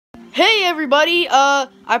Hey everybody,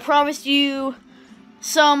 I promised you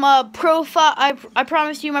some profile. I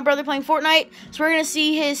promised you my brother playing Fortnite, so we're gonna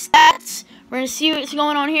see his stats. We're gonna see what's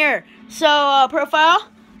going on here. So profile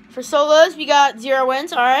for solos, we got 0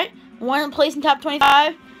 wins. All right, 1 place in top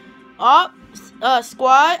 25.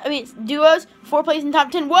 Duos, 4 plays in top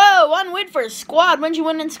 10. Whoa, 1 win for squad. When'd you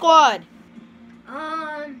win in squad?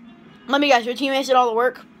 Let me guess, your teammates did all the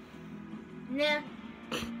work. Nah.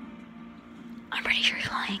 I'm pretty sure he's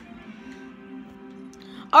lying.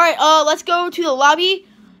 Alright, let's go to the lobby.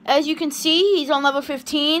 As you can see, he's on level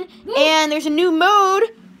 15. Woo. And there's a new mode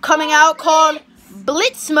coming out called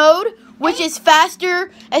Blitz mode, which is faster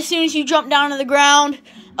as soon as you jump down to the ground.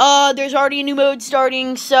 There's already a new mode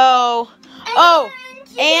starting, so... And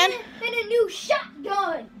a new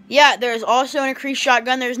shotgun. Yeah, there's also an increased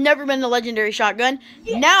shotgun. There's never been a legendary shotgun.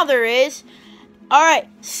 Yeah. Now there is. Alright,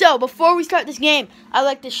 so before we start this game, I'd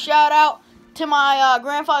like to shout out to my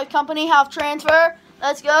grandfather's company, Half Transfer.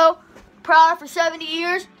 Let's go. Proud for 70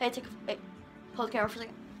 years. Hey, hold the camera for a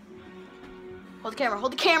second. Hold the camera.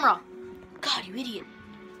 Hold the camera. God, you idiot.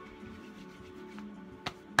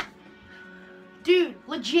 Dude,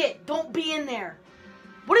 legit, don't be in there.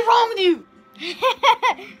 What is wrong with you?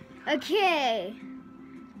 Okay.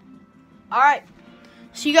 Alright.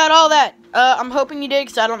 So you got all that. I'm hoping you did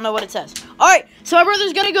because I don't know what it says. Alright, so my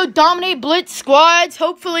brother's gonna go dominate blitz squads.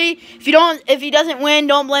 Hopefully, if he doesn't win,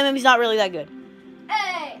 don't blame him. He's not really that good.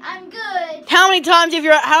 Hey, I'm good. How many times have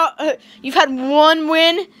you've had 1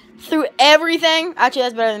 win through everything? Actually,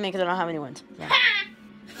 that's better than me because I don't have any wins.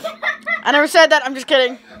 So. I never said that. I'm just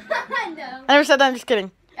kidding. No. I never said that. I'm just kidding.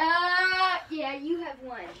 Yeah, you have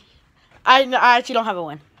 1. I actually don't have a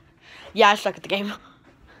win. Yeah, I suck at the game.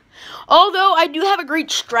 Although I do have a great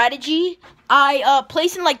strategy. I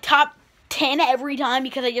place in like top 10 every time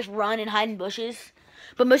because I just run and hide in bushes.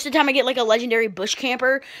 But most of the time I get like a legendary bush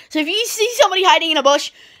camper. So if you see somebody hiding in a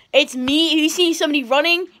bush, it's me. If you see somebody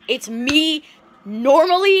running, it's me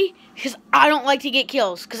normally because I don't like to get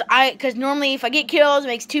kills. Because normally if I get kills, it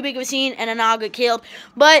makes too big of a scene and then I'll get killed.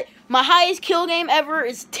 But my highest kill game ever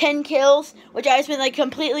is 10 kills, which I just been like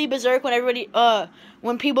completely berserk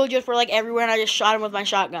when people just were like everywhere and I just shot them with my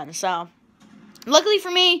shotgun. So luckily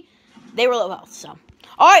for me, they were low health. So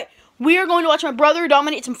alright. We are going to watch my brother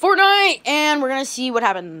dominate some Fortnite, and we're going to see what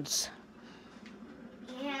happens.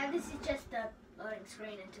 Yeah, this is just a loading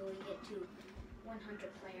screen until we get to 100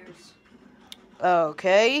 players.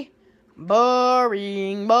 Okay.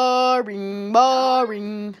 Boring, boring,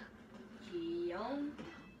 boring.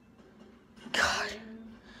 God.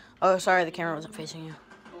 Oh, sorry, the camera wasn't facing you.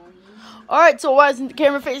 Alright, so why isn't the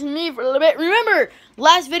camera facing me for a little bit? Remember,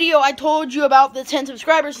 last video I told you about the 10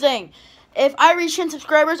 subscribers thing. If I reach 10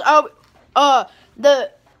 subscribers, when I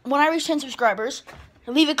reach 10 subscribers,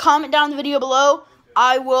 leave a comment down in the video below.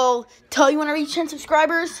 I will tell you when I reach 10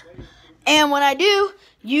 subscribers. And when I do,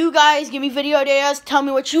 you guys give me video ideas. Tell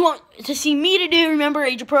me what you want to see me to do. Remember,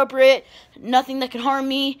 age appropriate. Nothing that can harm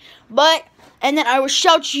me. And then I will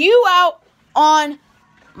shout you out on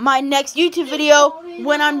my next YouTube video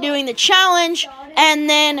when I'm doing the challenge. And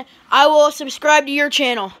then I will subscribe to your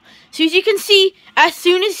channel. So as you can see, as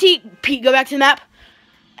soon as go back to the map.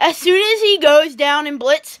 As soon as he goes down in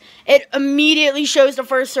Blitz, it immediately shows the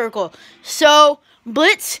first circle. So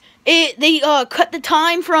Blitz, they cut the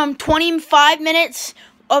time from 25 minutes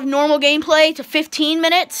of normal gameplay to 15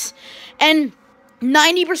 minutes. And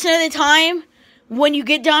 90% of the time, when you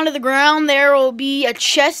get down to the ground, there will be a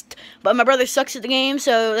chest. But my brother sucks at the game,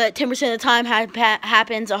 so that 10% of the time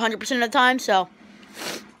happens 100% of the time. So,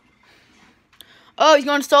 oh, he's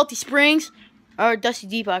going to Salty Springs. Or Dusty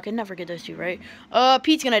Depot. I could never get those two right.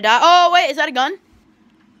 Pete's gonna die. Oh, wait, is that a gun?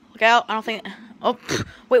 Look out. I don't think... Oh,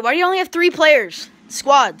 wait, why do you only have 3 players?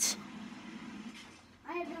 Squads.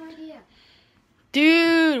 I have no idea.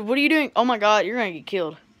 Dude, what are you doing? Oh, my God, you're gonna get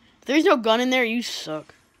killed. If there's no gun in there, you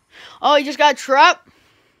suck. Oh, you just got trapped?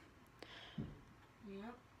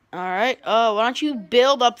 Yep. Alright. Why don't you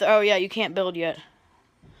build up there? Oh, yeah, you can't build yet.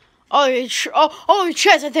 Oh, your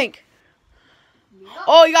chest, I think.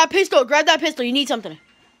 Oh, you got a pistol. Grab that pistol. You need something.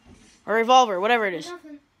 Or a revolver, whatever it is.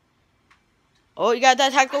 Nothing. Oh, you got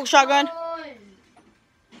that tactical shotgun?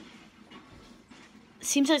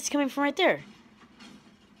 Seems like it's coming from right there.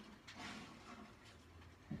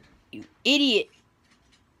 You idiot.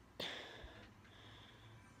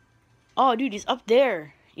 Oh, dude, he's up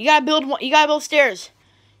there. You gotta build one. You gotta build stairs.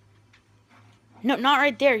 No, not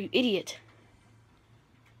right there, you idiot.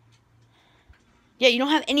 Yeah, you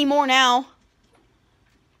don't have any more now.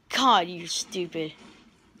 God, you're stupid.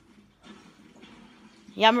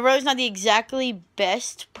 Yeah, my brother's not the exactly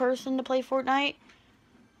best person to play Fortnite.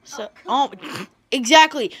 So,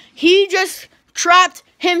 Exactly. He just trapped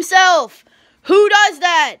himself. Who does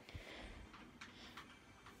that?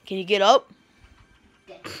 Can you get up?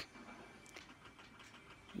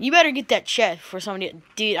 You better get that chest for somebody.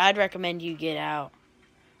 Dude, I'd recommend you get out.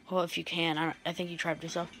 Well, if you can. I think you trapped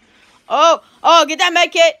yourself. Oh, get that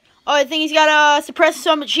med kit. Oh, I think he's got a suppressed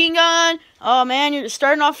submachine gun. Oh, man, you're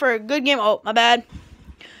starting off for a good game. Oh, my bad.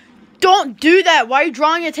 Don't do that. Why are you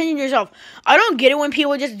drawing attention to yourself? I don't get it when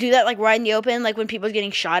people just do that, like, right in the open, like when people's getting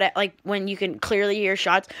shot at, like when you can clearly hear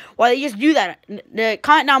shots. Why they just do that?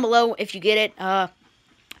 Comment down below if you get it, and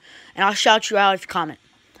I'll shout you out if you comment.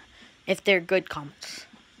 If they're good comments.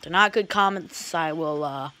 If they're not good comments, I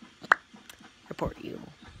will, report you.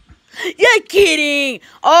 You're kidding!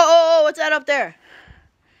 Oh, what's that up there?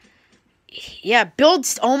 Yeah,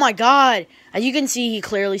 builds. Oh my god. As you can see, he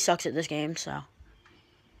clearly sucks at this game, so.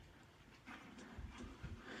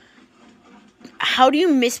 How do you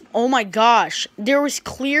miss? Oh my gosh. There was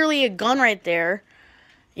clearly a gun right there.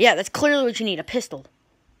 Yeah, that's clearly what you need, a pistol.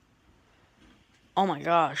 Oh my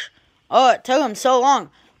gosh. Oh, it took him so long.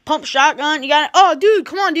 Pump shotgun. You got it. Oh, dude,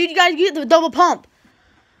 come on, dude. You gotta get the double pump.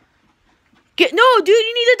 No, dude,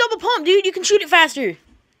 you need the double pump, dude. You can shoot it faster.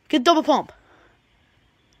 Get double pump.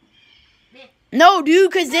 No,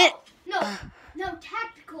 dude, because then... No,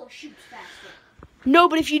 tactical shoots faster. No,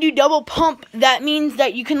 but if you do double pump, that means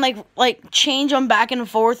that you can, like change them back and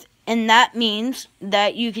forth, and that means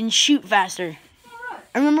that you can shoot faster. Right.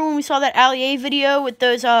 I remember when we saw that Ali A video with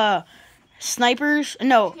those, snipers?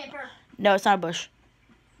 No, it's not a bush.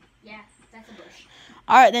 Yeah, that's a bush.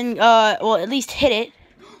 Alright, then, well, at least hit it.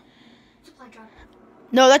 Supply drop.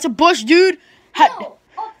 No, that's a bush, dude. No,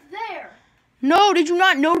 up there. No, did you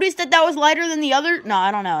not notice that was lighter than the other? No,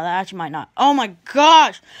 I don't know. That actually might not. Oh my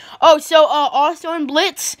gosh. Oh, so also in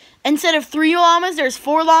Blitz, instead of 3 llamas, there's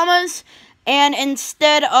 4 llamas. And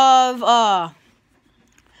instead of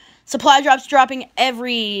supply drops dropping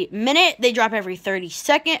every minute, they drop every 30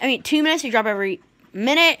 seconds. 2 minutes, they drop every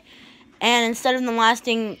minute. And instead of them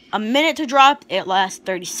lasting a minute to drop, it lasts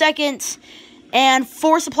 30 seconds. And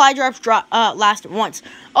 4 supply drops last once.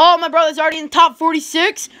 Oh, my brother's already in the top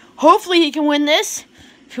 46. Hopefully he can win this.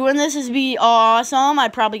 If he wins this, it'd be awesome.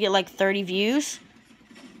 I'd probably get like 30 views.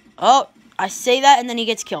 Oh, I say that and then he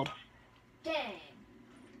gets killed. Dang.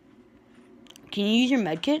 Can you use your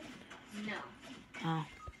med kit? No. Oh.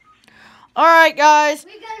 Alright, guys.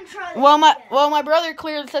 We gotta try this my brother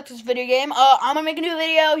cleared the Texas video game. I'm gonna make a new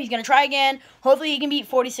video. He's gonna try again. Hopefully he can beat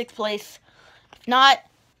 46th place. If not,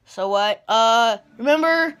 so what?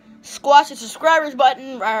 Remember, squash the subscribers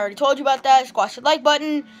button. I already told you about that. Squash the like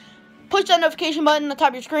button. Push that notification button on the top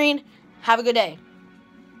of your screen. Have a good day.